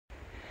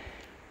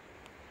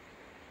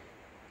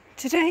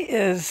Today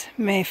is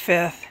May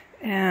 5th,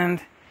 and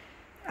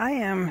I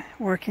am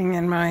working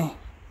in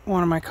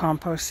one of my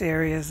compost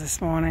areas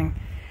this morning,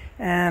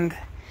 and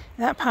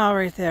that pile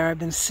right there I've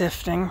been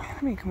sifting.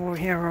 Let me come over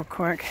here real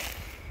quick.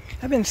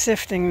 I've been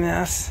sifting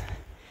this,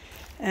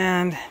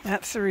 and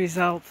that's the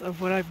result of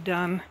what I've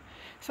done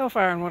so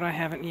far and what I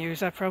haven't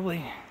used. I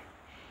probably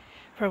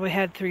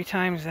had 3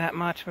 times that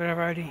much, but I've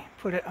already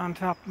put it on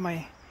top of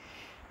my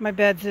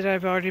beds that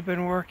I've already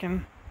been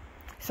working.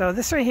 So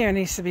this right here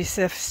needs to be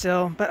sifted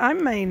still, but I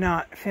may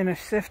not finish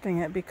sifting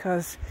it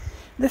because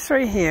this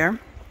right here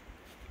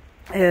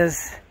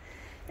is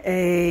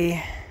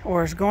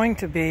going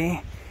to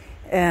be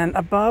an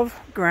above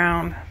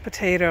ground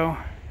potato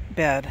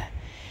bed.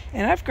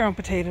 And I've grown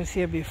potatoes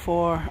here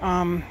before,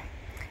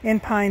 in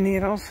pine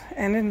needles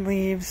and in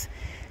leaves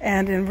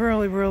and in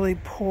really, really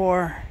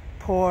poor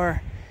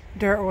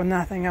dirt where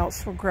nothing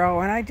else will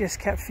grow. And I just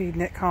kept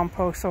feeding it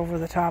compost over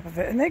the top of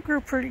it, and they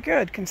grew pretty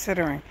good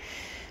considering.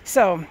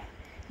 So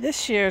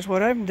this year's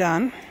what I've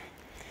done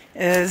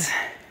is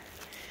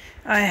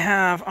I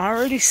have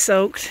already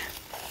soaked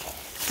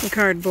the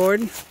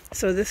cardboard.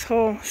 So this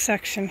whole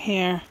section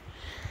here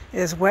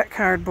is wet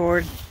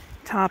cardboard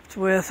topped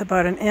with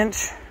about 1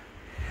 inch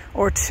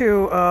or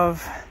 2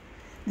 of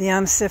the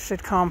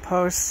unsifted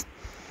compost,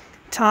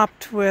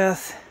 topped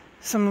with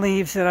some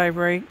leaves that I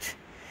raked,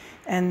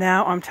 and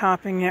now I'm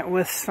topping it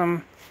with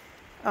some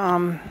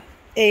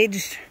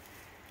aged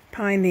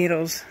pine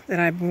needles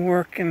that I've been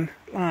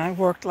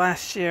worked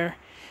last year,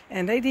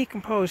 and they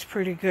decomposed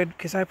pretty good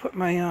because I put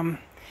my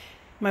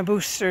my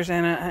boosters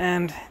in it,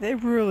 and they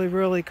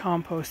really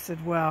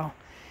composted well.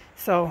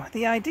 So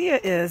the idea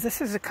is,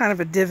 this is a kind of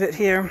a divot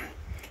here,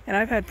 and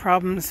I've had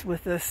problems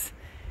with this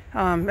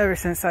ever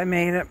since I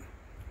made it,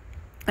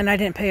 and I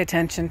didn't pay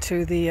attention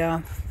to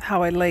the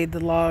how I laid the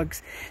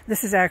logs.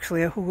 This is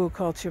actually a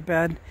hugelkultur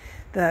bed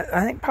that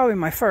I think probably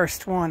my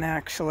first one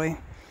actually,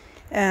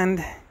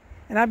 and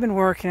I've been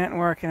working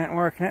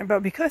it,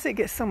 but because it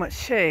gets so much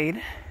shade,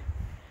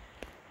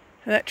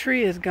 that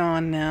tree is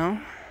gone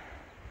now.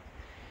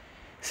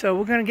 So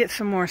we're going to get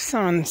some more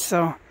sun.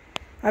 So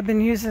I've been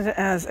using it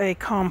as a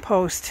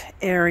compost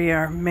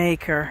area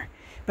maker,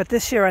 but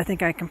this year I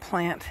think I can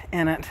plant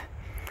in it.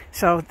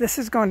 So this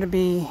is going to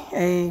be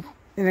an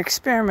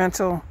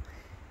experimental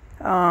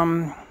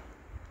potato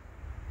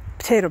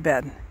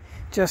bed.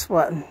 Just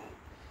what,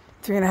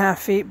 3.5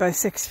 feet by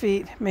 6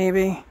 feet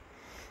maybe.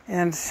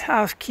 And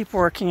I'll keep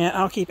working it.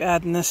 I'll keep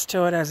adding this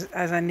to it as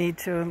I need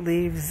to,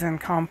 leaves and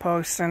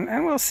compost,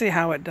 and we'll see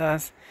how it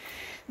does.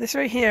 This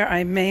right here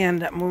I may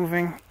end up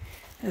moving.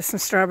 There's some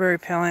strawberry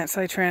plants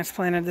I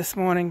transplanted this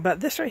morning,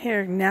 but this right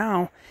here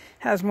now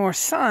has more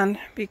sun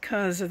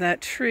because of that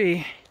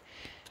tree.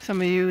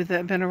 Some of you that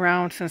have been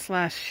around since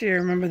last year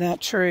remember that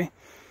tree.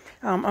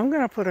 I'm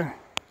going to put a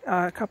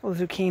couple of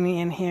zucchini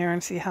in here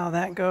and see how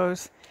that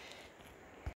goes.